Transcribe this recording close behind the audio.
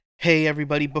Hey,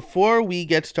 everybody. Before we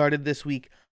get started this week,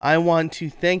 I want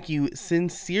to thank you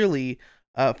sincerely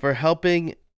for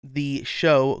helping the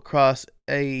show cross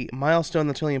a milestone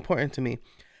that's really important to me.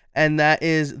 And that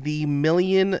is the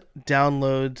million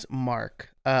downloads mark.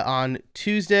 On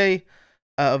Tuesday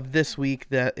of this week,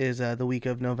 that is the week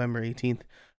of November 18th,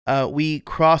 we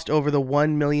crossed over the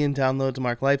 1 million downloads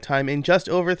mark lifetime in just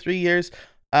over 3 years.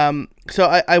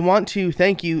 So I want to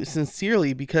thank you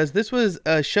sincerely because this was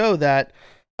a show that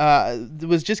it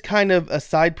was just kind of a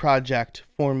side project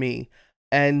for me,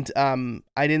 and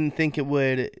I didn't think it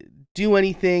would do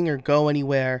anything or go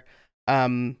anywhere.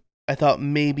 I thought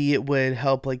maybe it would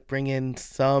help like bring in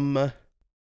some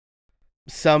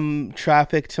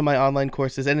traffic to my online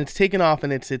courses, and it's taken off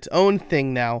and it's its own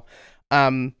thing now.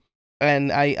 Um,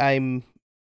 and I'm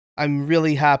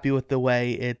really happy with the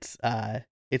way it's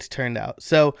turned out.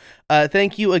 So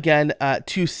thank you again.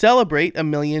 To celebrate a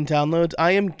million downloads,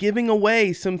 I am giving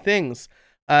away some things.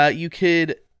 You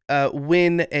could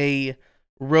win a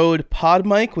Rode Pod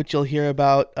mic, which you'll hear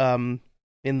about in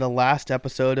the last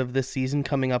episode of this season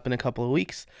coming up in a couple of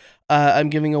weeks. I'm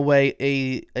giving away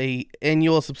a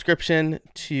annual subscription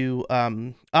to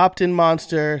Opt-in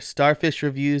Monster, Starfish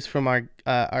Reviews from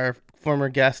our former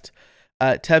guest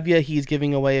Tevya. He's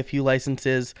giving away a few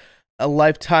licenses, a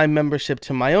lifetime membership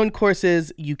to my own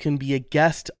courses. You can be a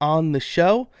guest on the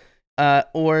show,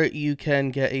 or you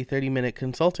can get a 30-minute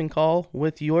consulting call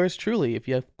with yours truly if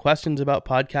you have questions about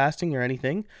podcasting or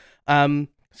anything.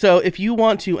 So if you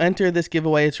want to enter this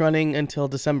giveaway, it's running until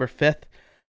December 5th.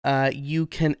 You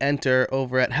can enter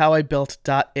over at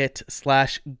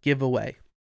howibuilt.it/giveaway.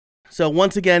 So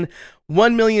once again,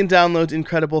 1 million downloads,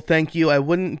 incredible. Thank you. I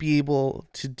wouldn't be able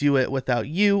to do it without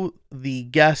you, the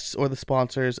guests or the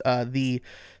sponsors. The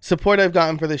support I've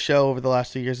gotten for the show over the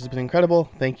last 2 years has been incredible.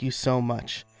 Thank you so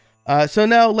much. So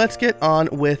now let's get on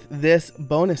with this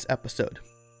bonus episode.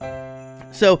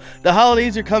 So the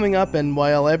holidays are coming up, and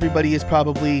while everybody is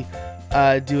probably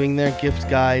doing their gift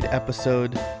guide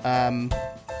episode, I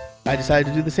decided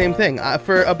to do the same thing.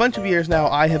 For a bunch of years now,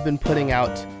 I have been putting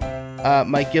out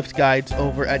my gift guides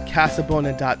over at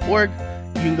casabona.org.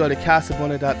 You can go to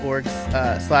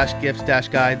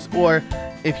casabona.org/gift-guides, or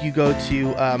if you go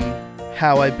to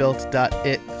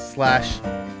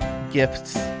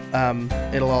howibuilt.it/gifts,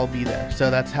 it'll all be there.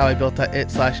 So that's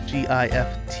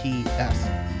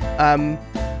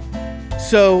howibuilt.it/gifts.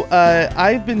 So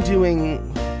I've been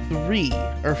doing 3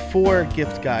 or 4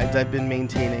 gift guides I've been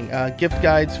maintaining. Gift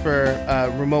guides for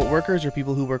remote workers or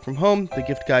people who work from home, the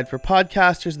gift guide for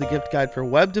podcasters, the gift guide for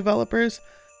web developers,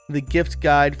 the gift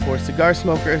guide for cigar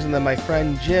smokers, and then my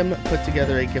friend Jim put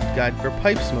together a gift guide for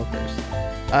pipe smokers.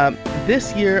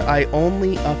 This year I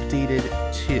only updated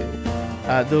 2.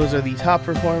 Those are the top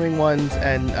performing ones,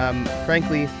 and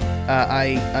frankly,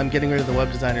 I'm getting rid of the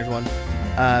web designers one.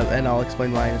 And I'll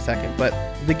explain why in a second. But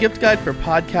the gift guide for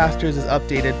podcasters is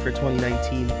updated for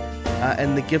 2019,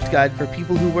 and the gift guide for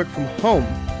people who work from home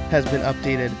has been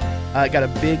updated. Got a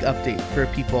big update for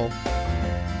people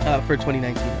for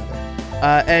 2019,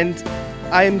 rather. And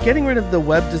I am getting rid of the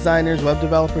web designers, web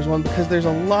developers one because there's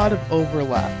a lot of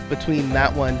overlap between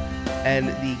that one and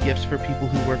the gifts for people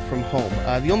who work from home.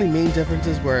 The only main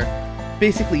differences were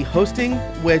basically hosting,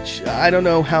 which I don't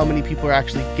know how many people are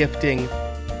actually gifting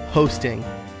hosting.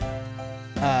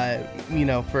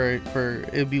 For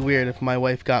it'd be weird if my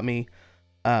wife got me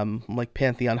like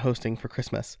Pantheon hosting for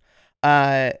Christmas.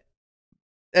 And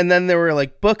then there were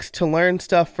like books to learn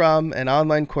stuff from and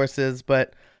online courses,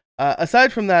 but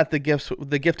aside from that, the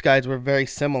gift guides were very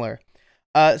similar.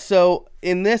 So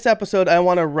in this episode, I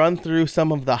want to run through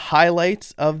some of the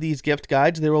highlights of these gift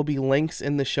guides. There will be links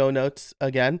in the show notes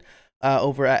again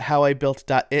over at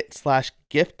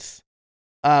howibuilt.it/gifts.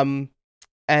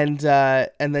 And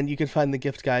then you can find the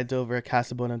gift guides over at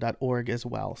casabona.org as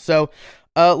well. So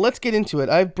let's get into it.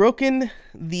 I've broken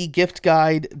the gift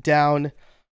guide down,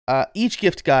 each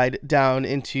gift guide down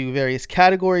into various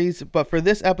categories. But for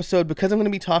this episode, because I'm going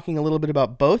to be talking a little bit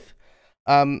about both,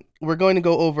 we're going to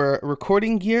go over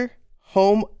recording gear,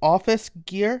 home office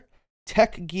gear,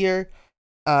 tech gear,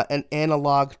 and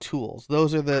analog tools.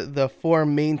 Those are the 4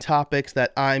 main topics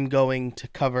that I'm going to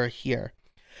cover here.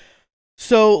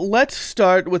 So let's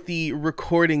start with the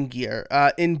recording gear.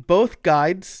 In both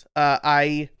guides,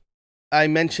 I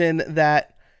mentioned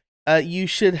that you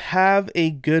should have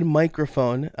a good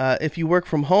microphone. If you work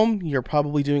from home, you're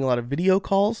probably doing a lot of video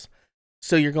calls,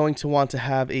 so you're going to want to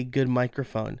have a good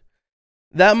microphone.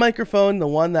 That microphone, the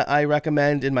one that I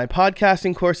recommend in my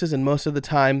podcasting courses and most of the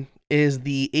time, is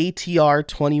the ATR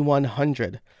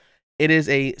 2100. It is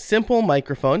a simple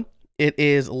microphone. It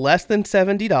is less than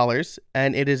 $70,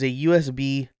 and it is a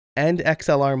USB and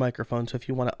XLR microphone. So if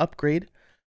you want to upgrade,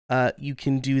 you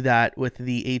can do that with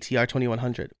the ATR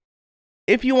 2100.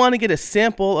 If you want to get a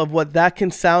sample of what that can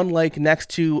sound like next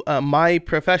to my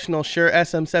professional Shure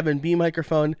SM7B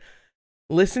microphone,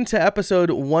 listen to episode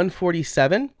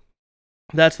 147.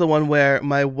 That's the one where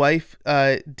my wife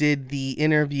did the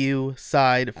interview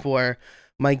side for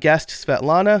my guest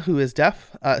Svetlana, who is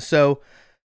deaf. So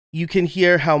you can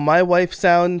hear how my wife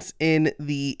sounds in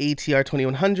the ATR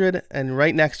 2100, and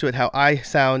right next to it how I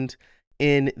sound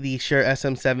in the Shure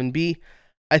SM7B.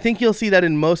 I think you'll see that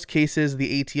in most cases,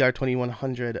 the ATR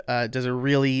 2100 does a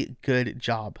really good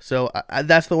job. So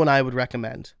that's the one I would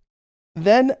recommend.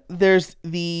 Then there's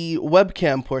the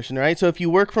webcam portion, right? So if you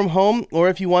work from home or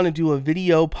if you want to do a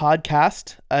video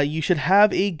podcast, you should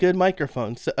have a good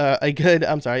microphone, a good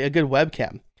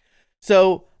webcam.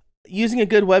 So using a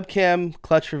good webcam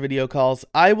clutch for video calls,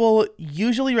 I will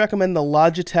usually recommend the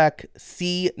Logitech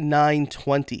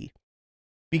C920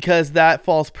 because that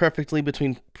falls perfectly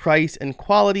between price and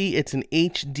quality. It's an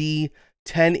HD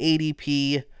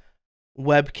 1080p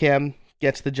webcam,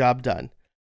 gets the job done.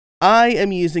 I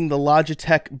am using the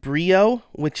Logitech Brio,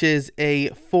 which is a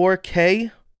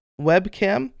 4K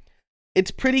webcam. It's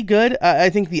pretty good.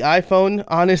 I think the iPhone,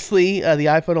 honestly, the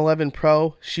iPhone 11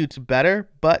 Pro shoots better,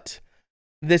 but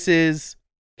this is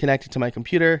connected to my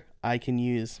computer. I can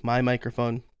use my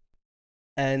microphone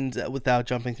and without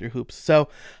jumping through hoops. So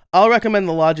I'll recommend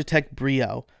the Logitech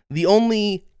Brio. The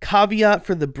only caveat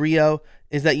for the Brio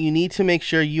is that you need to make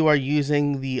sure you are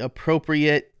using the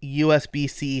appropriate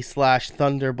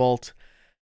USB-C/Thunderbolt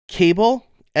cable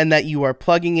and that you are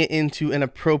plugging it into an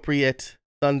appropriate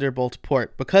Thunderbolt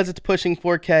port. Because it's pushing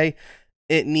 4K,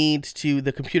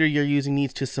 the computer you're using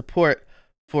needs to support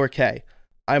 4K.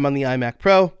 I'm on the iMac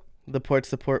Pro, the ports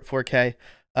support 4K,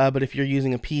 but if you're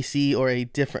using a PC or a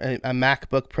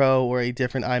MacBook Pro or a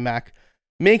different iMac,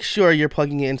 make sure you're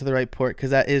plugging it into the right port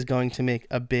because that is going to make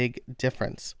a big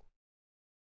difference.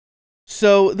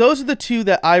 So those are the two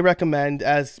that I recommend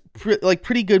as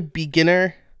pretty good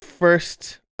beginner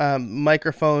first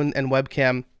microphone and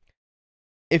webcam.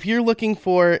 If you're looking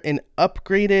for an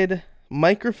upgraded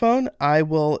microphone, I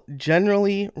will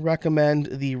generally recommend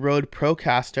the Rode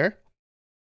Procaster.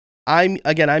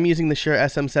 I'm using the Shure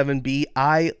SM7B.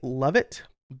 I love it,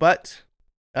 but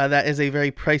that is a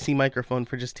very pricey microphone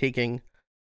for just taking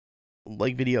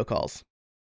video calls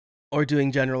or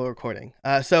doing general recording.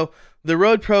 So the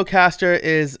Rode Procaster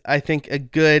is, I think, a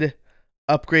good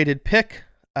upgraded pick.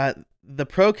 The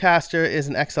Procaster is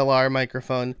an XLR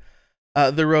microphone.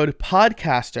 The Rode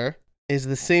Podcaster is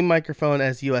the same microphone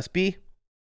as USB.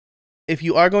 If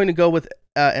you are going to go with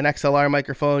an XLR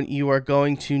microphone, you are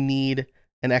going to need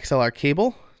an XLR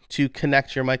cable to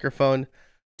connect your microphone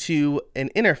to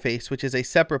an interface, which is a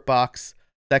separate box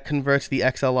that converts the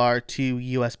XLR to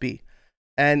USB.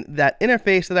 And that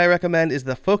interface that I recommend is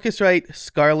the Focusrite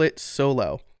Scarlett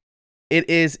Solo. It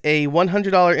is a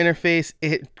 $100 interface.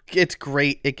 It's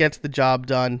great. It gets the job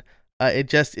done.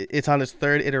 It's on its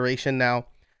third iteration now.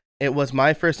 It was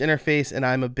my first interface, and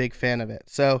I'm a big fan of it.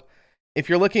 So if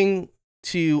you're looking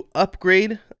to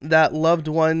upgrade that loved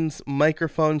one's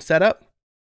microphone setup,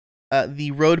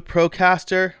 the Rode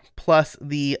Procaster plus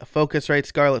the Focusrite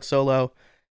Scarlett Solo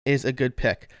is a good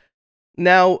pick.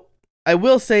 Now, I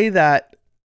will say that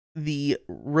the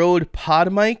Rode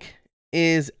PodMic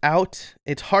is out.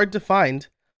 It's hard to find,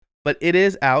 but it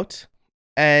is out.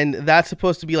 And that's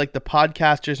supposed to be like the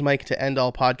podcaster's mic to end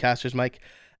all podcasters mic.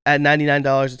 At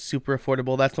 $99, it's super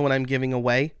affordable. That's the one I'm giving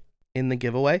away in the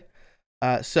giveaway.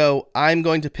 So I'm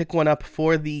going to pick one up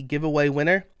for the giveaway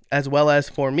winner as well as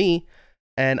for me.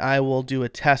 And I will do a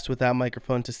test with that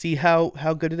microphone to see how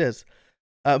good it is.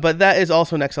 But that is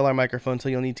also an XLR microphone, so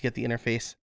you'll need to get the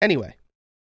interface anyway.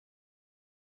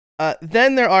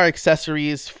 Then there are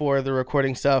accessories for the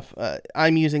recording stuff.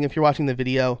 If you're watching the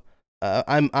video,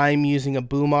 I'm using a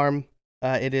boom arm.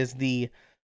 It is the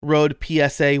Rode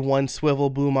PSA 1 swivel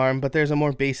boom arm, but there's a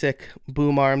more basic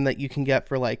boom arm that you can get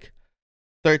for like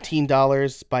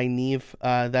 $13 by Neve.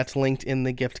 That's linked in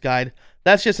the gift guide.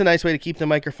 That's just a nice way to keep the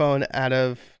microphone out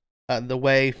of the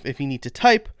way if you need to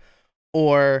type,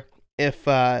 or if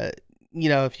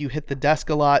you hit the desk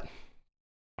a lot,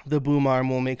 the boom arm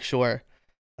will make sure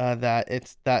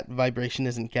that vibration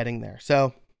isn't getting there.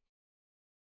 So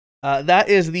that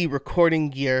is the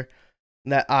recording gear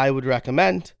that I would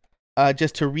recommend.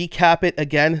 Just to recap it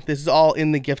again, this is all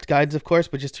in the gift guides, of course,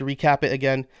 but just to recap it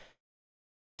again,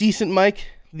 decent mic,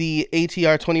 the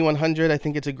ATR 2100, I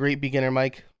think it's a great beginner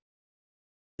mic.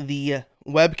 The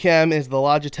webcam is the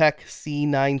Logitech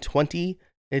C920.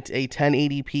 It's a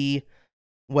 1080p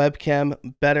webcam,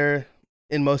 better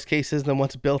in most cases than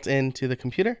what's built into the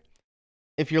computer.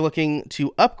 If you're looking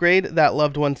to upgrade that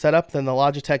loved one setup, then the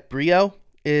Logitech Brio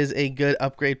is a good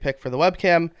upgrade pick for the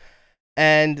webcam.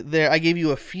 And there, I gave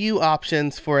you a few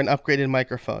options for an upgraded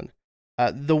microphone.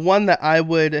 The one that I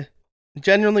would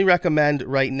generally recommend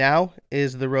right now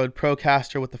is the Rode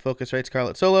Procaster with the Focusrite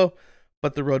Scarlett Solo,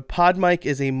 but the Rode PodMic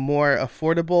is a more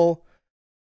affordable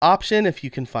option if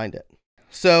you can find it.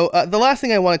 So the last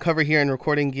thing I want to cover here in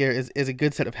recording gear is a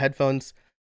good set of headphones.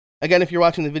 Again, if you're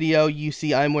watching the video, you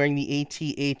see I'm wearing the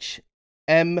ATH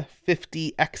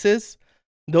M50Xs.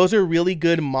 Those are really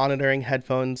good monitoring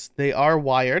headphones. They are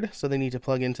wired, so they need to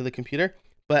plug into the computer,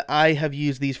 but I have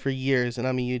used these for years and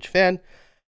I'm a huge fan.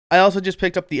 I also just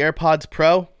picked up the AirPods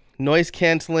Pro, noise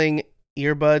canceling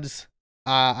earbuds.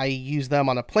 I use them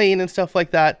on a plane and stuff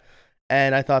like that,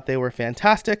 and I thought they were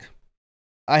fantastic.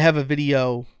 I have a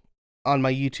video on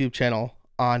my YouTube channel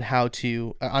on how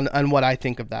to, on what I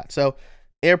think of that. So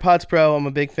AirPods Pro, I'm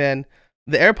a big fan.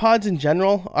 The AirPods in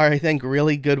general are, I think,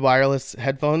 really good wireless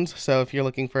headphones. So if you're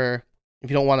looking for, if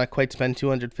you don't want to quite spend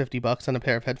 $250 on a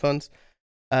pair of headphones,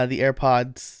 the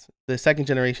AirPods, the second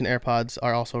generation AirPods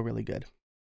are also really good.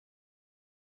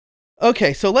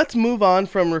 Okay, so let's move on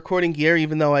from recording gear,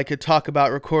 even though I could talk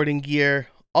about recording gear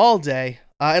all day.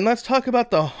 And let's talk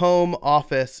about the home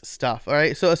office stuff, all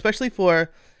right? So especially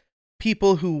for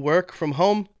people who work from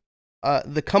home,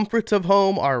 the comforts of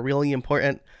home are really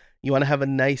important. You want to have a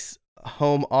nice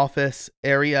home office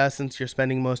area since you're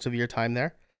spending most of your time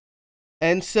there.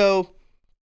 And so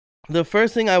the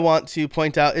first thing I want to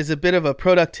point out is a bit of a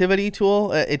productivity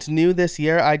tool. It's new this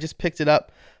year. I just picked it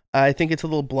up. I think it's a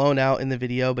little blown out in the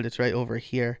video, but it's right over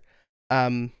here.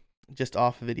 Just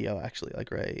off video, actually,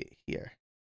 like right here.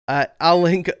 I'll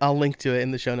link to it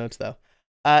in the show notes though.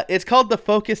 It's called the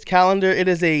Focused Calendar. It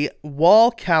is a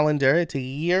wall calendar. It's a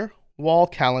year wall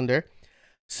calendar.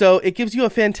 So it gives you a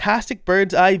fantastic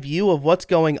bird's eye view of what's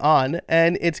going on,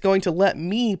 and it's going to let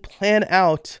me plan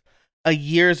out a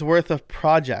year's worth of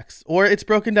projects, or it's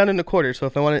broken down into quarters. So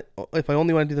if I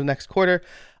only want to do the next quarter,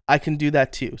 I can do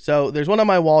that too. So there's one on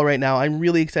my wall right now. I'm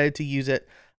really excited to use it.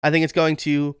 I think it's going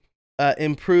to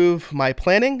improve my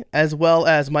planning, as well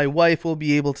as my wife will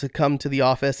be able to come to the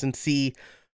office and see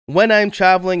when I'm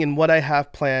traveling and what I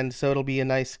have planned. So it'll be a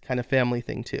nice kind of family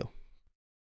thing too.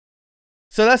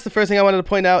 So that's the first thing I wanted to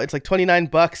point out. It's like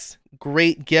 $29.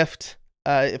 Great gift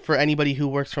for anybody who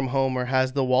works from home or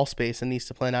has the wall space and needs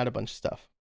to plan out a bunch of stuff.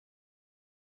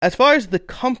 As far as the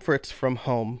comforts from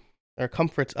home, or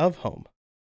comforts of home,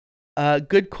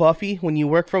 good coffee. When you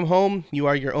work from home, you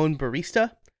are your own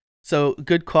barista. So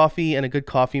good coffee and a good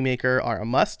coffee maker are a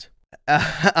must.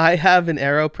 I have an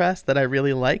AeroPress that I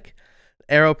really like.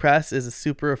 AeroPress is a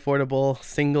super affordable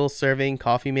single serving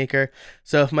coffee maker.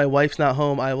 So if my wife's not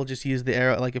home, I will just use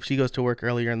the like if she goes to work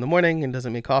earlier in the morning and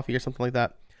doesn't make coffee or something like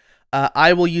that,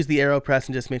 I will use the AeroPress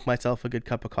and just make myself a good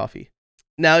cup of coffee.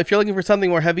 Now, if you're looking for something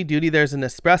more heavy duty, there's an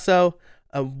espresso.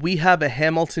 We have a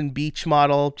Hamilton Beach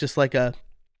model, just like a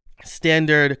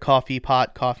standard coffee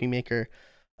pot coffee maker.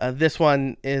 This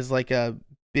one is like a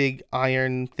big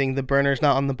iron thing. The burner's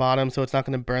not on the bottom, so it's not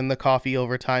going to burn the coffee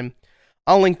over time.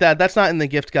 I'll link that. That's not in the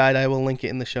gift guide. I will link it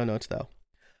in the show notes though.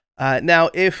 Now,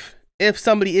 if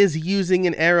somebody is using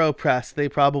an AeroPress, they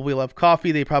probably love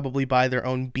coffee. They probably buy their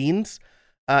own beans.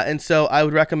 And so I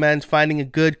would recommend finding a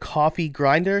good coffee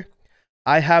grinder.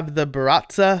 I have the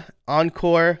Baratza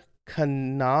Encore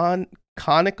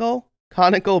Conical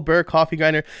Burr coffee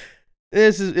grinder.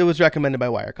 It was recommended by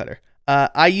Wirecutter.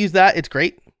 I use that. It's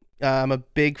great. I'm a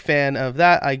big fan of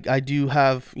that. I do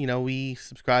have, we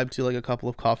subscribe to like a couple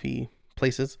of coffee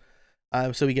places.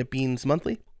 So we get beans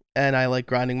monthly, and I like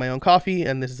grinding my own coffee,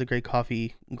 and this is a great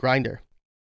coffee grinder.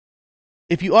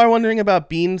 If you are wondering about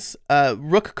beans,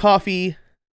 Rook Coffee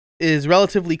is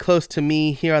relatively close to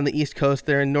me here on the East Coast.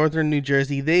 They're in northern New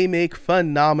Jersey. They make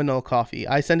phenomenal coffee.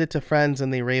 I send it to friends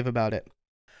and they rave about it.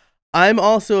 I'm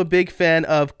also a big fan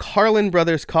of Carlin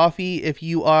Brothers Coffee. If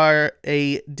you are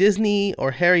a Disney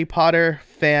or Harry Potter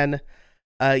fan,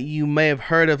 you may have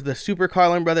heard of the Super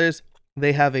Carlin Brothers.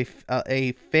 They have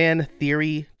a fan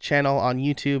theory channel on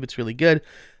YouTube. It's really good.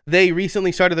 They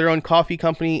recently started their own coffee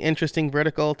company. Interesting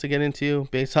vertical to get into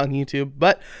based on YouTube.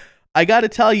 But I got to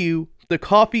tell you, the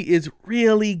coffee is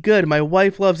really good. My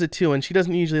wife loves it too, and she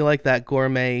doesn't usually like that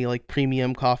gourmet, like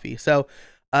premium coffee. So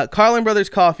Carlin Brothers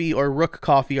Coffee or Rook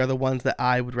Coffee are the ones that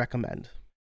I would recommend.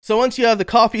 So once you have the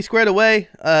coffee squared away,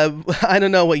 I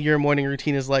don't know what your morning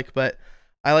routine is like, but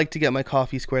I like to get my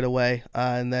coffee squared away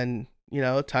and then,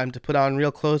 time to put on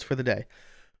real clothes for the day.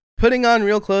 Putting on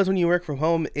real clothes when you work from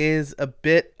home is a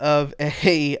bit of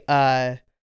a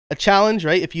challenge,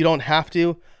 right? If you don't have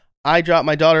to. I drop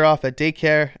my daughter off at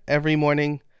daycare every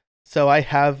morning, so I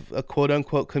have a quote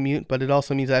unquote commute, but it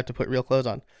also means I have to put real clothes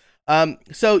on.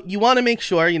 So you want to make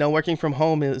sure, working from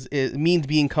home is means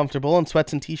being comfortable, and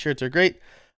sweats and t-shirts are great,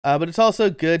 but it's also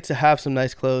good to have some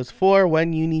nice clothes for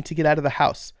when you need to get out of the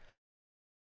house.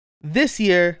 This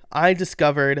year, I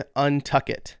discovered Untuck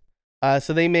It.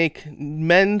 So they make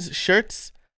men's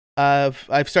shirts.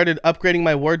 I've started upgrading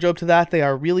my wardrobe to that. They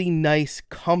are really nice,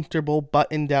 comfortable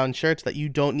button-down shirts that you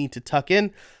don't need to tuck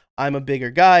in. I'm a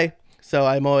bigger guy, so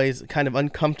I'm always kind of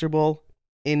uncomfortable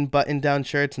in button-down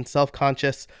shirts and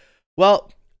self-conscious.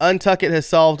 Well, Untuck It has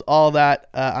solved all that.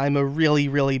 I'm a really,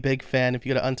 really big fan. If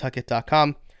you go to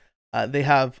untuckit.com, they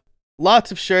have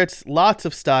lots of shirts, lots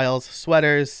of styles,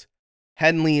 sweaters,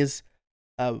 Henleys,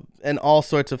 and all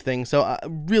sorts of things. So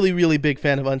really, really big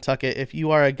fan of Untuck It. If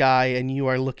you are a guy and you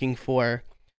are looking for,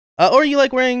 or you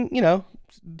like wearing,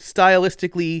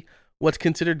 stylistically what's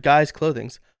considered guys'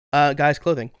 clothing.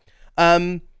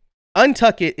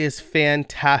 Untuck It is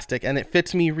fantastic, and it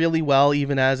fits me really well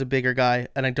even as a bigger guy,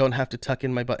 and I don't have to tuck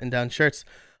in my button-down shirts.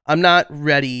 I'm not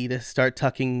ready to start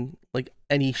tucking like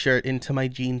any shirt into my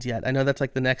jeans yet. I know that's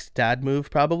like the next dad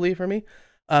move probably for me,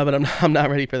 but I'm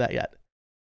not ready for that yet.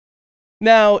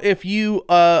 Now, if you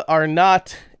are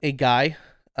not a guy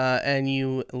and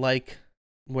you like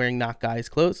wearing not guys'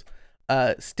 clothes,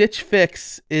 Stitch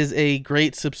Fix is a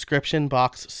great subscription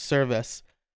box service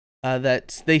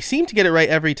that they seem to get it right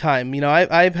every time.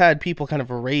 I've had people kind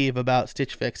of rave about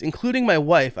Stitch Fix, including my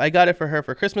wife. I got it for her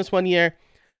for Christmas one year.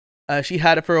 She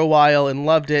had it for a while and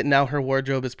loved it. Now her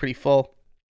wardrobe is pretty full,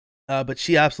 but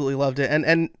she absolutely loved it.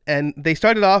 And they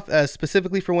started off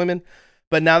specifically for women,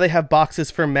 but now they have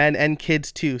boxes for men and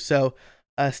kids too. So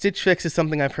Stitch Fix is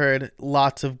something I've heard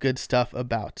lots of good stuff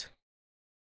about.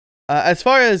 As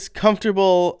far as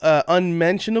comfortable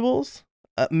unmentionables,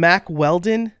 Mack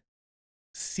Weldon.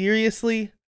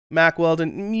 Seriously, Mack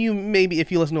Weldon. You maybe,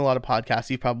 if you listen to a lot of podcasts,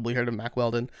 you've probably heard of Mack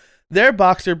Weldon. Their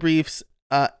boxer briefs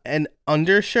and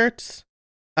undershirts.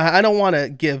 I don't want to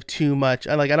give too much.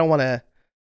 I don't want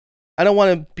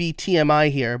to be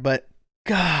TMI here, but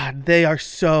God, they are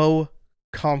so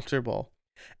comfortable,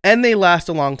 and they last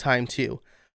a long time too.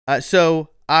 This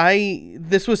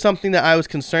was something that I was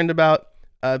concerned about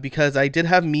because I did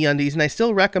have MeUndies, and I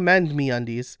still recommend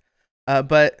MeUndies,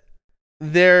 but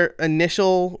their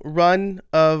initial run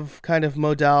of kind of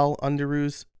modal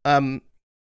underoos,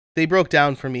 they broke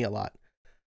down for me a lot.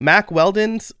 Mack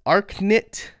Weldon's Arc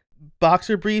Knit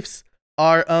boxer briefs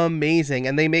are amazing,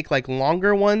 and they make like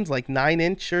longer ones, like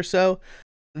 9-inch or so,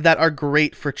 that are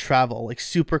great for travel, like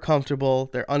super comfortable.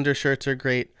 Their undershirts are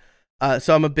great.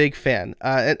 So I'm a big fan.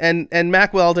 And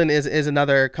Mack Weldon is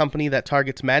another company that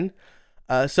targets men.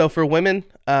 So for women,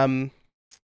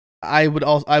 I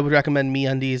would recommend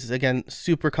MeUndies. Again,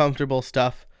 super comfortable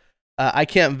stuff. I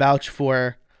can't vouch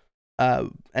for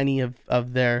any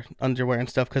of their underwear and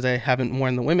stuff because I haven't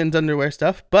worn the women's underwear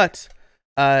stuff, but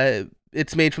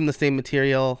it's made from the same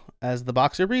material as the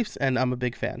boxer briefs, and I'm a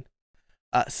big fan.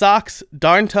 Socks,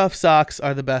 Darn Tough socks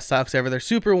are the best socks ever. They're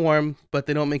super warm, but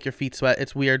they don't make your feet sweat.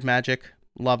 It's weird magic.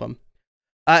 Love them.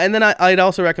 And then I'd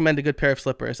also recommend a good pair of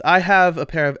slippers. I have a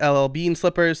pair of LL Bean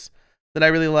slippers that I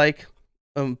really like,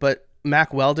 but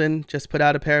Mack Weldon just put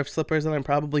out a pair of slippers that I'm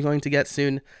probably going to get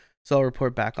soon, so I'll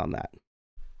report back on that.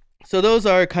 So those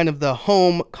are kind of the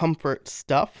home comfort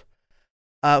stuff.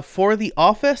 For the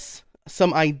office,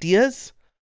 some ideas.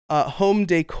 Home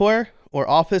decor or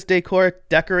office decor.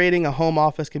 Decorating a home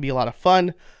office can be a lot of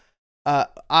fun.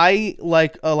 I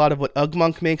like a lot of what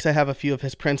Ugmonk makes. I have a few of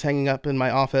his prints hanging up in my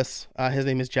office. His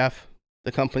name is Jeff.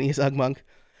 The company is Ugmonk.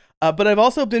 But I've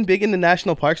also been big into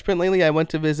national parks print lately. I went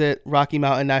to visit Rocky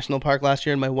Mountain National Park last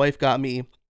year, and my wife got me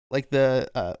like the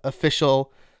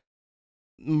official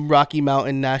Rocky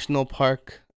Mountain National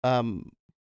Park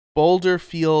Boulder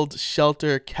Field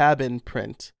Shelter cabin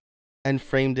print and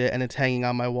framed it, and it's hanging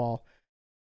on my wall.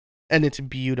 And it's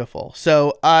beautiful.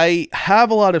 So I have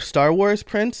a lot of Star Wars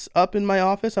prints up in my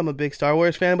office. I'm a big Star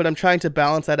Wars fan, but I'm trying to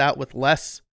balance that out with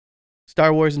less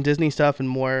Star Wars and Disney stuff and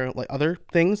more like other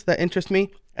things that interest me.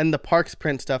 And the Parks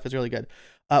print stuff is really good.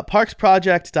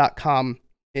 Parksproject.com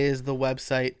is the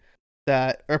website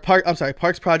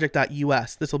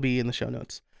parksproject.us. This will be in the show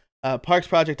notes.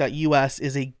 Parksproject.us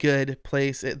is a good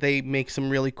place. They make some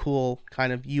really cool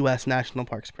kind of US national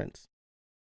parks prints.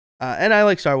 And I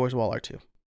like Star Wars wall art too.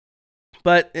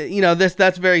 But,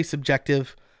 that's very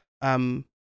subjective.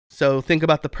 So think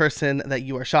about the person that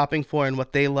you are shopping for and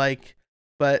what they like.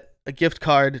 But a gift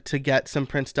card to get some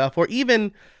print stuff, or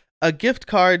even a gift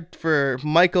card for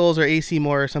Michaels or AC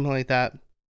Moore or something like that,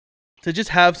 to just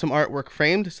have some artwork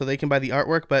framed so they can buy the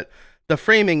artwork, but the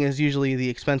framing is usually the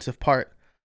expensive part.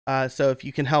 So if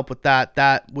you can help with that,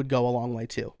 that would go a long way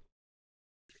too.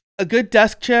 A good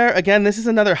desk chair, again, this is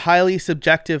another highly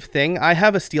subjective thing. I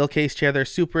have a Steelcase chair. They're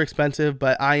super expensive,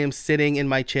 but I am sitting in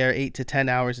my chair 8 to 10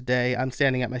 hours a day. I'm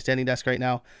standing at my standing desk right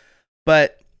now.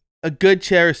 But a good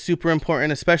chair is super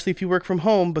important, especially if you work from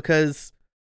home, because,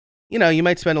 you know, you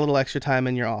might spend a little extra time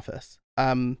in your office.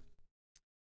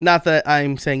 Not that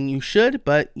I'm saying you should,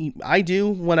 but I do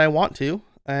when I want to.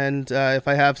 And if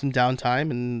I have some downtime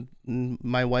and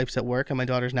my wife's at work and my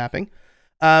daughter's napping,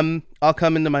 I'll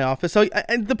come into my office. So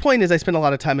and the point is I spend a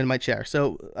lot of time in my chair.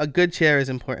 So a good chair is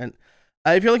important.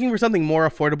 If you're looking for something more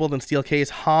affordable than Steelcase,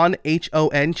 HON,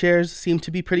 HON chairs seem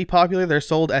to be pretty popular. They're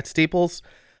sold at Staples,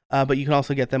 but you can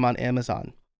also get them on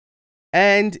Amazon.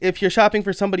 And if you're shopping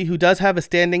for somebody who does have a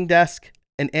standing desk,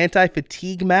 an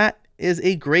anti-fatigue mat is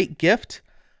a great gift.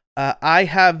 I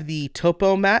have the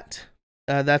Topo mat.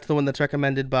 That's the one that's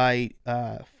recommended by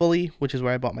Fully, which is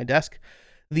where I bought my desk.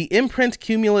 The Imprint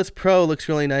Cumulus Pro looks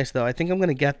really nice, though. I think I'm going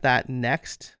to get that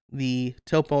next. The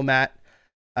Topo mat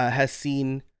has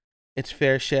seen its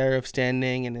fair share of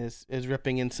standing and is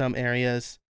ripping in some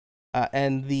areas.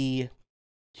 And the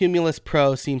Cumulus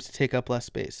Pro seems to take up less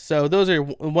space. So those are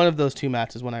one of those two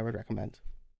mats is one I would recommend.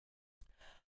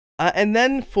 And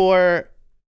then for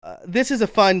this is a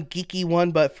fun geeky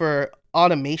one, but for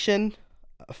automation,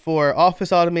 for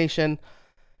office automation,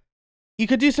 you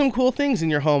could do some cool things in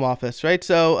your home office, right?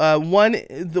 So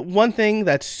one thing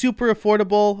that's super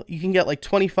affordable, you can get like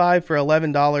 $25 for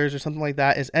 $11 or something like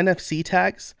that, is NFC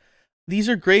tags. These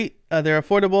are great. They're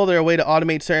affordable. They're a way to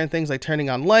automate certain things like turning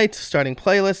on lights, starting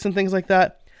playlists, and things like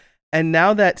that. And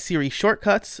now that Siri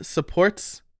Shortcuts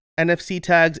supports NFC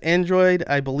tags, Android,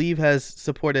 I believe, has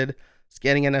supported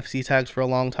scanning NFC tags for a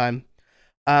long time.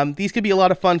 These could be a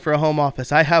lot of fun for a home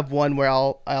office. I have one where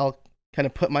I'll kind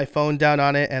of put my phone down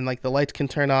on it and like the lights can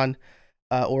turn on,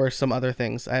 or some other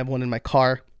things. I have one in my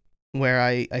car where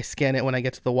I scan it when I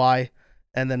get to the Y,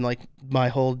 and then like my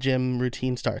whole gym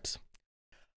routine starts.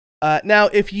 Now,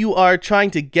 if you are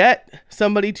trying to get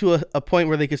somebody to a point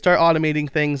where they can start automating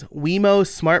things, Wemo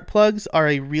smart plugs are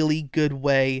a really good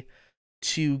way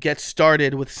to get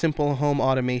started with simple home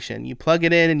automation. You plug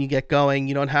it in and you get going.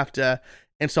 You don't have to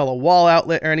install a wall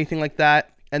outlet or anything like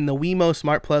that. And the Wemo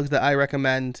smart plugs that I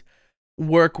recommend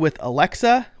work with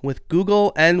Alexa, with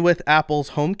Google, and with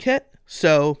Apple's HomeKit.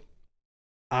 So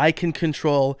I can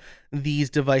control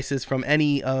these devices from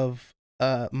any of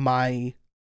my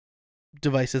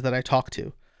devices that I talk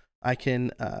to. I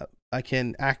can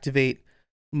activate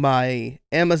my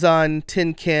Amazon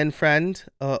tin can friend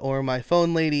or my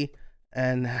phone lady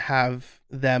and have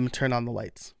them turn on the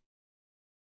lights.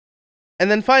 And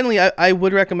then finally, I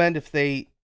would recommend if they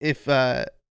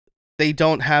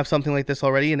don't have something like this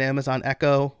already, an Amazon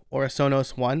Echo or a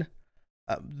Sonos One.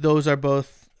 Those are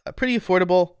both pretty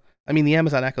affordable. I mean, the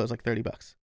Amazon Echo is like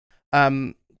 $30.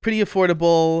 Pretty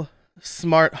affordable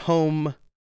smart home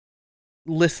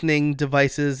listening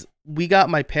devices. We got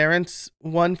my parents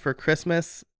one for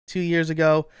Christmas 2 years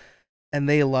ago, and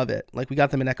they love it. Like, we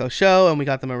got them an Echo Show and we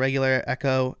got them a regular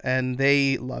Echo, and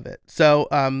they love it. So,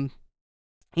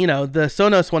 you know, the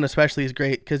Sonos one especially is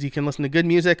great because you can listen to good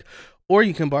music, or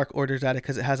you can bark orders at it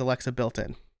because it has Alexa built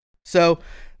in. So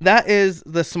that is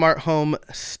the smart home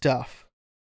stuff.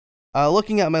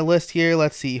 Looking at my list here,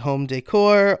 let's see, home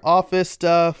decor, office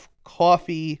stuff,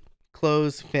 coffee,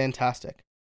 clothes, fantastic.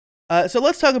 So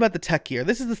let's talk about the tech gear.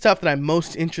 This is the stuff that I'm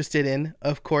most interested in,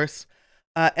 of course.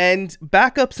 And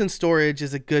backups and storage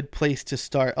is a good place to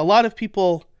start. A lot of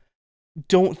people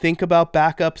don't think about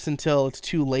backups until it's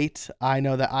too late. I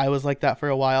know that I was like that for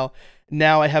a while.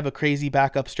 Now I have a crazy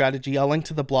backup strategy. I'll link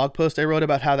to the blog post I wrote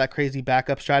about how that crazy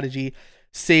backup strategy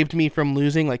saved me from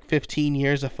losing like 15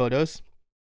 years of photos.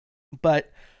 But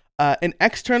an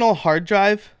external hard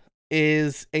drive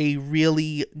is a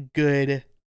really good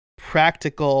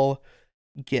practical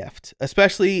gift,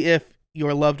 especially if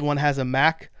your loved one has a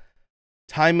Mac.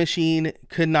 Time Machine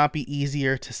could not be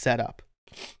easier to set up.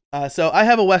 So I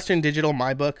have a Western Digital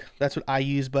MyBook. That's what I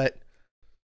use, but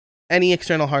any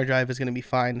external hard drive is going to be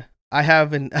fine. I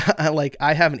have an 8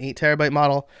 terabyte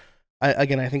model. I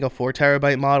think a 4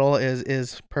 terabyte model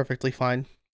is perfectly fine.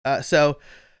 So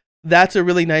that's a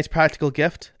really nice practical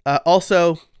gift.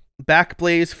 Also,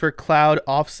 Backblaze for cloud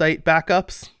offsite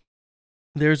backups.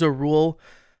 There's a rule.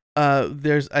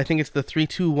 I think it's the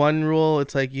 3-2-1 rule.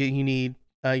 It's like you need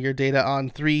your data on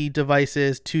 3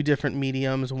 devices, 2 different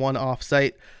mediums, 1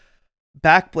 offsite.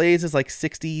 Backblaze is like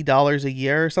 $60 a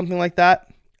year or something like that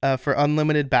for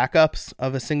unlimited backups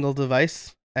of a single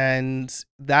device. And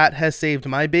that has saved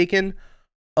my bacon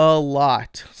a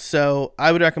lot. So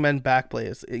I would recommend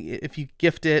Backblaze. If you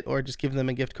gift it or just give them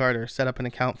a gift card or set up an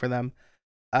account for them,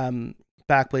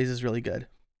 Backblaze is really good.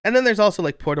 And then there's also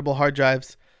like portable hard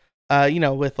drives.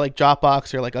 With like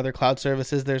Dropbox or like other cloud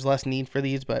services, there's less need for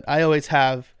these, but I always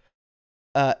have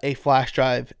a flash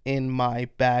drive in my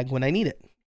bag when I need it.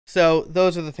 So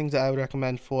those are the things that I would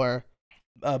recommend for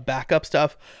backup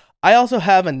stuff. I also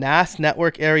have a NAS,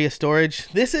 network area storage.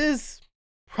 This is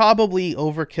probably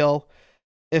overkill.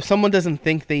 If someone doesn't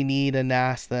think they need a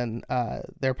NAS, then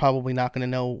they're probably not going to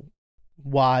know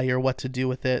why or what to do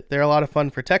with it. They're a lot of fun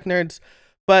for tech nerds,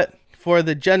 but for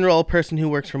the general person who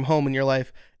works from home in your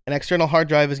life, an external hard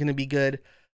drive is going to be good,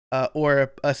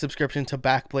 or a subscription to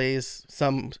Backblaze,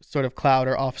 some sort of cloud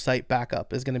or offsite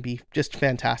backup is going to be just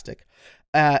fantastic.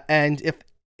 And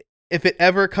if it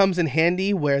ever comes in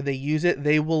handy where they use it,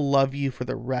 they will love you for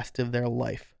the rest of their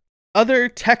life. Other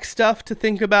tech stuff to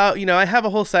think about, I have a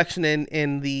whole section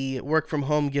in the work from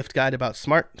home gift guide about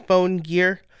smartphone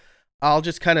gear. I'll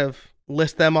just kind of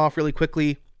list them off really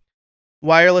quickly.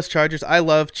 Wireless chargers. I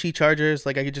love Qi chargers.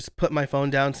 Like I could just put my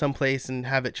phone down someplace and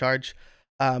have it charge.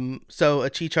 So a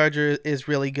Qi charger is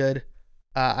really good.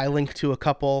 I link to a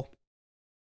couple.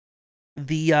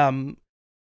 A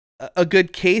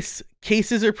good case.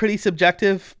 Cases are pretty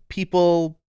subjective.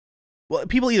 People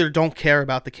either don't care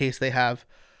about the case they have,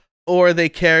 or they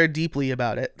care deeply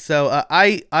about it. So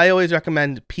I always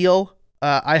recommend Peel.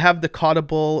 I have the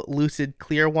Caudable Lucid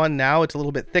Clear one now. It's a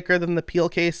little bit thicker than the Peel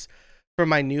case for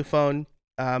my new phone.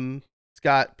 It's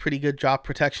got pretty good drop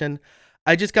protection.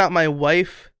 I just got my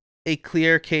wife a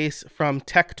clear case from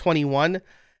Tech 21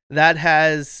 that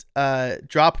has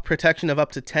drop protection of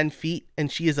up to 10 feet,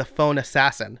 and she is a phone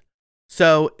assassin.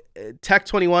 So Tech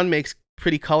 21 makes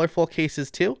pretty colorful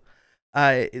cases too.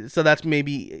 So that's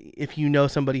maybe if you know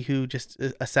somebody who just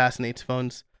assassinates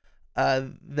phones,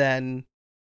 then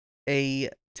a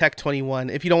Tech 21.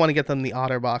 If you don't want to get them the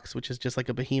OtterBox, which is just like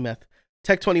a behemoth,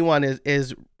 Tech 21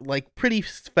 is like pretty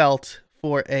felt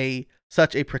for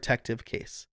such a protective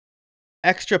case.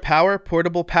 Extra power,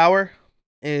 portable power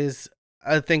is,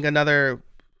 I think, another,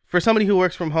 for somebody who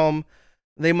works from home,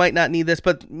 they might not need this,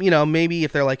 but maybe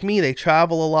if they're like me, they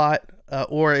travel a lot,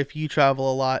 or if you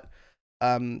travel a lot,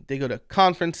 they go to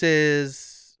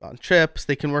conferences, on trips,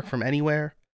 they can work from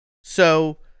anywhere.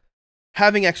 So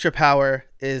having extra power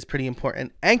is pretty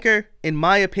important. Anker, in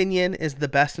my opinion, is the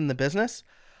best in the business.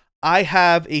 I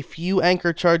have a few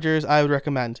Anker chargers I would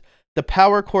recommend. The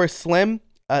PowerCore Slim,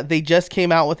 they just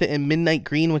came out with it in midnight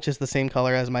green, which is the same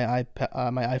color as my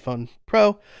iPhone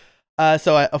Pro.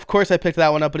 So of course I picked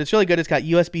that one up, but it's really good. It's got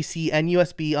USB-C and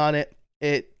USB on it.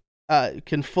 It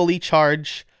can fully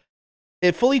charge.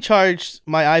 It fully charged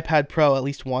my iPad Pro at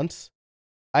least once.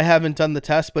 I haven't done the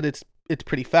test, but it's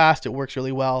pretty fast. It works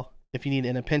really well if you need it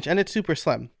in a pinch, and it's super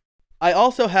slim. I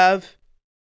also have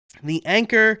the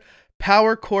Anker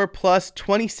PowerCore Plus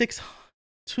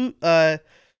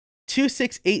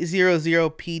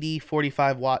 26800 PD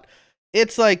 45 watt.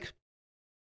 It's like,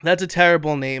 that's a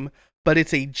terrible name, but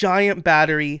it's a giant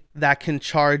battery that can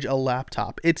charge a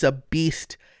laptop. It's a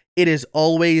beast. It is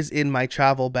always in my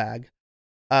travel bag.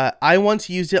 I once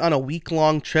used it on a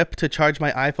week-long trip to charge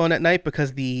my iPhone at night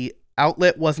because the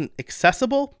outlet wasn't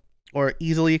accessible, or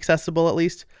easily accessible at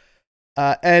least.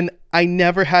 And I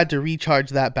never had to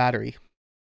recharge that battery.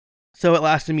 So it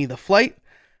lasted me the flight,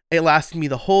 it lasted me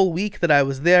the whole week that I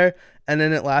was there, and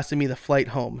then it lasted me the flight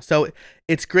home. So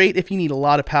it's great if you need a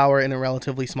lot of power in a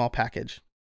relatively small package.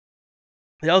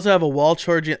 They also have a wall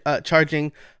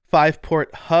charging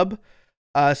 5-port hub.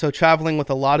 So traveling with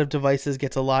a lot of devices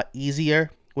gets a lot easier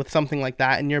with something like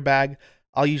that in your bag.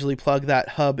 I'll usually plug that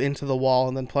hub into the wall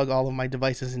and then plug all of my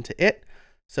devices into it.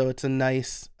 So it's a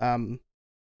nice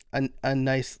a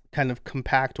nice kind of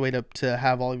compact way to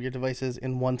have all of your devices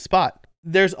in one spot.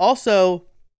 There's also,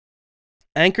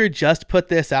 Anker just put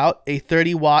this out, a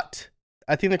 30 watt,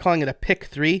 I think they're calling it a PIC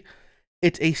 3.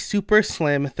 It's a super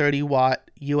slim 30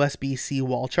 watt USB-C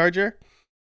wall charger.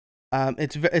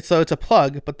 It's a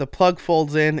plug, but the plug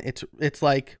folds in. It's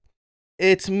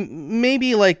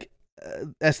maybe like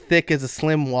as thick as a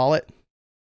slim wallet,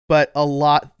 but a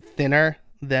lot thinner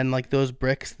than like those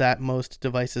bricks that most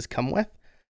devices come with.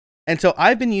 And so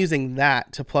I've been using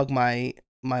that to plug my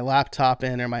laptop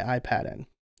in or my iPad in.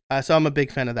 So I'm a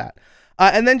big fan of that.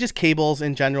 And then just cables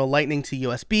in general, Lightning to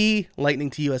USB, Lightning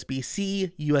to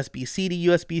USB-C, USB-C to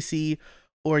USB-C,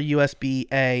 or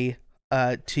USB-A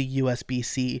to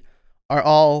USB-C are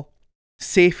all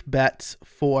safe bets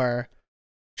for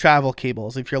travel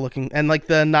cables if you're looking. And like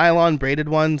the nylon braided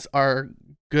ones are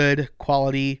good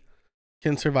quality,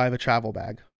 can survive a travel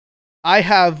bag. I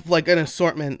have like an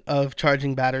assortment of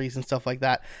charging batteries and stuff like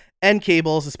that, and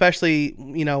cables, especially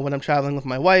when I'm traveling with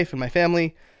my wife and my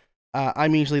family.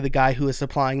 I'm usually the guy who is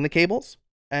supplying the cables,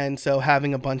 and so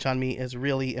having a bunch on me is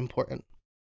really important.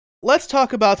 Let's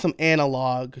talk about some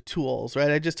analog tools,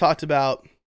 right? I just talked about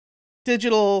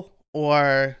digital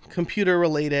or computer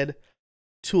related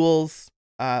tools,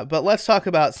 but let's talk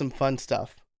about some fun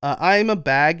stuff. I'm a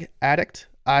bag addict.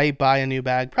 I buy a new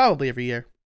bag probably every year.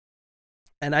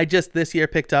 And I just this year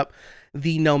picked up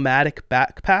the Nomadic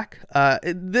backpack.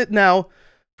 Now,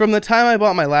 from the time I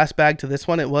bought my last bag to this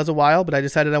one, it was a while, but I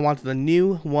decided I wanted a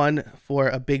new one for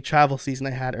a big travel season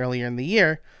I had earlier in the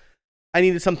year. I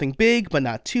needed something big, but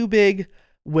not too big,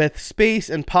 with space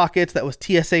and pockets that was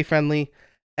TSA friendly.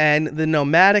 And the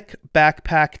Nomadic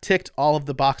backpack ticked all of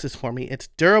the boxes for me. It's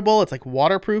durable, it's like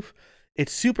waterproof,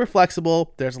 it's super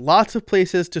flexible. There's lots of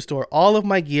places to store all of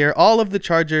my gear, all of the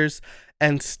chargers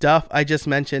and stuff I just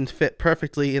mentioned fit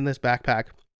perfectly in this backpack.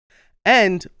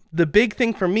 And the big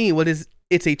thing for me,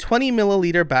 it's a 20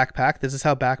 milliliter backpack. This is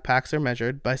how backpacks are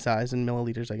measured, by size in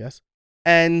milliliters, I guess.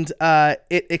 And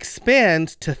it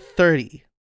expands to 30.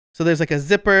 So there's like a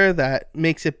zipper that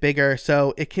makes it bigger,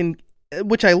 so it can,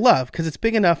 which I love because it's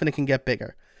big enough and it can get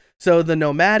bigger. So the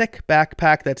Nomadic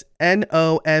backpack, that's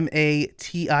Nomatic.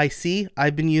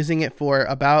 I've been using it for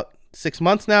about 6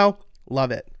 months now.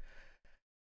 Love it.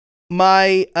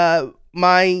 My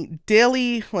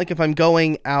daily, like if I'm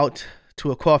going out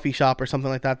to a coffee shop or something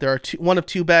like that, there are one of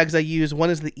two bags I use. One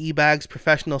is the eBags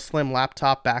Professional Slim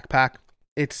Laptop Backpack.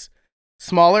 It's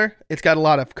smaller. It's got a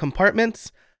lot of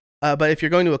compartments. But if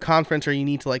you're going to a conference or you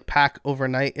need to like pack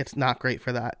overnight, it's not great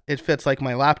for that. It fits like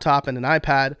my laptop and an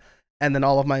iPad and then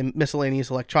all of my miscellaneous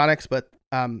electronics, but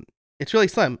it's really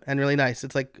slim and really nice.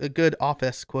 It's like a good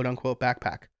office, quote unquote,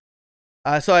 backpack.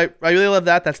 So I really love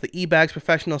that. That's the eBags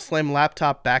Professional Slim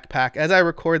Laptop Backpack. As I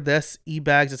record this,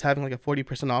 eBags is having like a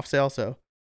 40% off sale, so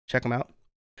check them out.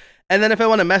 And then if I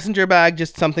want a messenger bag,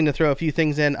 just something to throw a few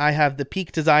things in, I have the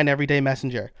Peak Design Everyday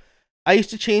Messenger. I used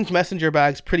to change messenger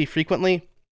bags pretty frequently.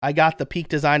 I got the Peak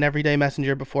Design Everyday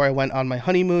Messenger before I went on my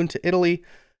honeymoon to Italy.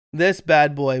 This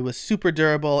bad boy was super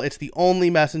durable. It's the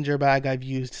only messenger bag I've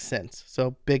used since,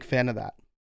 so big fan of that.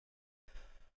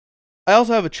 I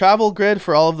also have a travel grid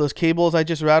for all of those cables I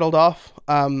just rattled off.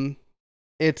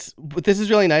 This is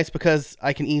really nice because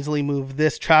I can easily move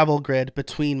this travel grid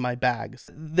between my bags.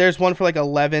 There's one for like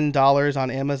 $11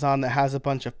 on Amazon that has a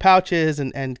bunch of pouches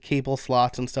and cable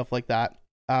slots and stuff like that.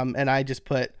 And I just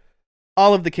put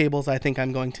all of the cables I think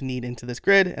I'm going to need into this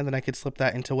grid, and then I could slip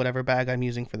that into whatever bag I'm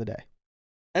using for the day.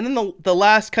 And then the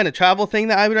last kind of travel thing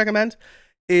that I would recommend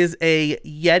is a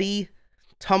Yeti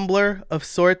tumbler of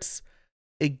sorts.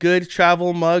 A good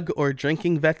travel mug or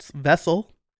drinking vessel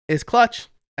is clutch,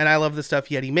 and I love the stuff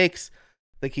Yeti makes.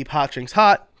 They keep hot drinks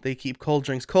hot, they keep cold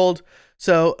drinks cold,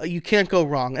 so you can't go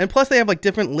wrong. And plus they have like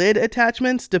different lid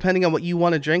attachments depending on what you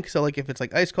want to drink. So like if it's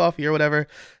like iced coffee or whatever,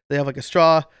 they have like a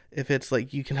straw. If it's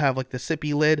like, you can have like the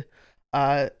sippy lid,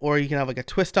 or you can have like a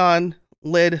twist on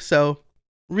lid. So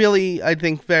really, I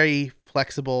think a very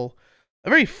flexible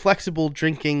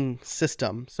drinking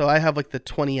system. So I have like the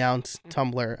 20-ounce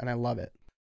tumbler and I love it.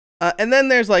 And then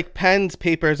there's like pens,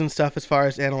 papers, and stuff as far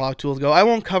as analog tools go. I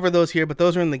won't cover those here, but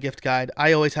those are in the gift guide.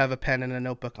 I always have a pen and a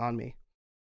notebook on me.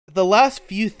 The last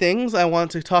few things I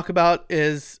want to talk about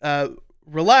is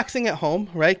relaxing at home,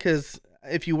 right? Because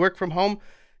if you work from home,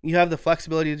 you have the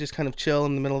flexibility to just kind of chill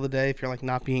in the middle of the day if you're like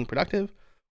not being productive,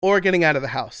 or getting out of the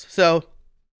house. So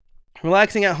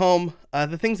relaxing at home,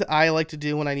 the things that I like to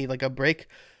do when I need like a break,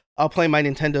 I'll play my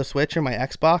Nintendo Switch or my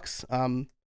Xbox.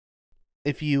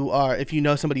 If you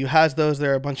know somebody who has those,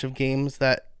 there are a bunch of games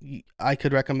that I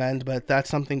could recommend, but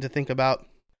that's something to think about.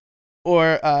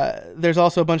 Or there's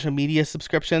also a bunch of media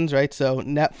subscriptions, right? So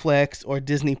Netflix or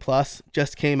Disney Plus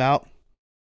just came out.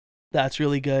 That's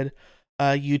really good.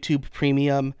 YouTube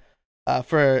Premium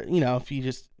for,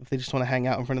 if they just want to hang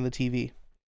out in front of the TV.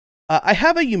 I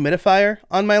have a humidifier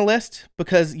on my list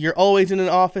because you're always in an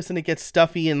office and it gets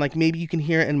stuffy, and like maybe you can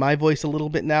hear it in my voice a little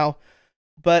bit now.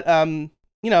 But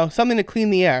something to clean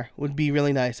the air would be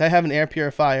really nice. I have an air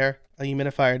purifier, a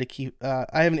humidifier to keep.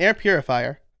 I have an air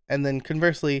purifier, and then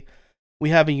conversely, we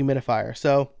have a humidifier.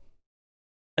 So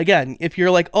again, if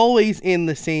you're like always in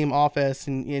the same office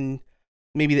and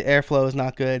maybe the airflow is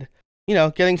not good,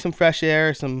 getting some fresh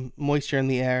air, some moisture in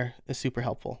the air is super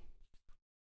helpful.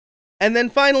 And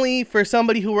then finally, for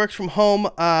somebody who works from home,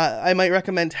 I might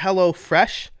recommend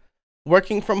HelloFresh.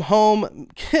 Working from home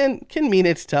can mean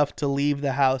it's tough to leave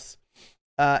the house.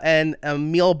 And a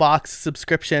meal box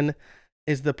subscription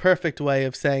is the perfect way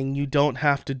of saying you don't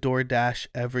have to DoorDash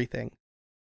everything.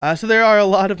 So there are a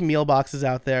lot of meal boxes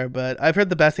out there, but I've heard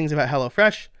the best things about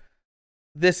HelloFresh.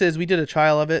 We did a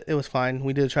trial of it. It was fine.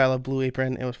 We did a trial of Blue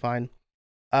Apron. It was fine.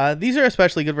 These are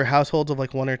especially good for households of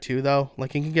like 1 or 2, though.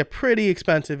 Like, it can get pretty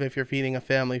expensive if you're feeding a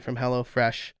family from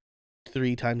HelloFresh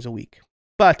 3 times a week.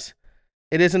 But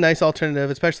it is a nice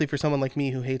alternative, especially for someone like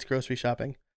me who hates grocery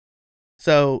shopping.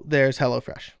 So there's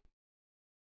HelloFresh.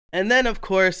 And then, of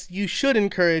course, you should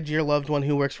encourage your loved one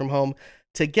who works from home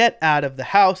to get out of the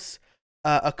house.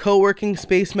 A co-working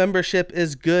space membership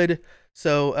is good.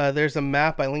 So there's a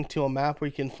map. I linked to a map where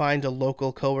you can find a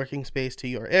local co-working space to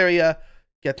your area.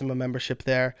 Get them a membership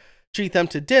there. Treat them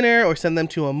to dinner or send them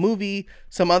to a movie.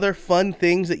 Some other fun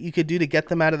things that you could do to get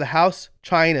them out of the house.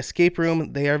 Try an escape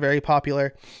room. They are very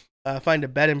popular. Find a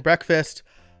bed and breakfast.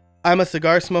 I'm a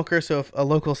cigar smoker, so if a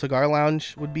local cigar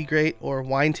lounge would be great, or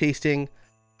wine tasting,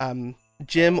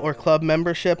 gym or club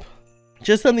membership.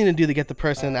 Just something to do to get the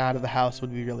person out of the house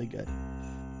would be really good.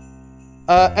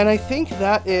 And I think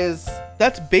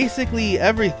that's basically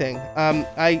everything.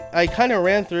 I kind of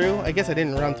ran through. I guess I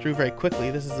didn't run through very quickly.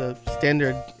 This is a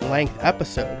standard length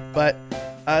episode, but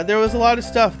there was a lot of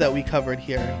stuff that we covered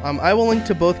here. I will link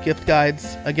to both gift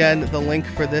guides. Again, the link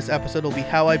for this episode will be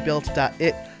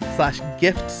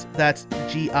howibuilt.it/gifts. That's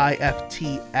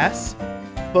GIFTS.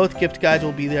 Both gift guides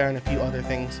will be there and a few other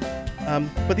things.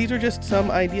 But these are just some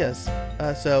ideas.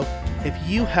 So if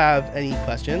you have any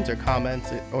questions or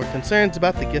comments or concerns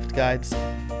about the gift guides,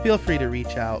 feel free to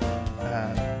reach out.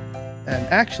 And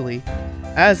actually,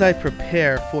 as I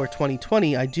prepare for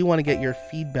 2020, I do want to get your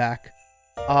feedback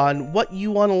on what you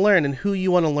want to learn and who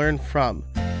you want to learn from.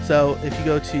 So if you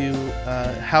go to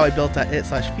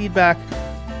howibuilt.it/feedback,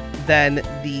 then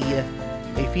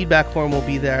a feedback form will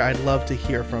be there. I'd love to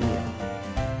hear from you.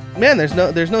 Man, there's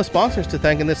no sponsors to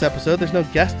thank in this episode. There's no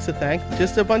guests to thank.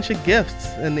 Just a bunch of gifts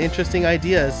and interesting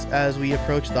ideas as we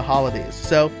approach the holidays.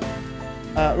 So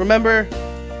remember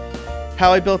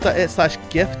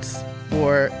howibuilt.it/gifts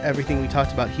for everything we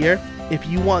talked about here. If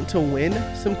you want to win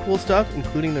some cool stuff,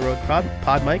 including the Rode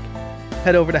Pod mic,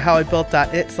 head over to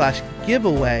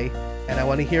howibuilt.it/giveaway. And I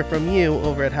want to hear from you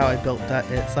over at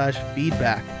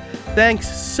howibuilt.it/feedback.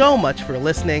 Thanks so much for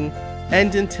listening.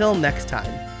 And until next time,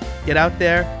 get out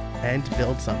there and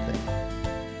build something.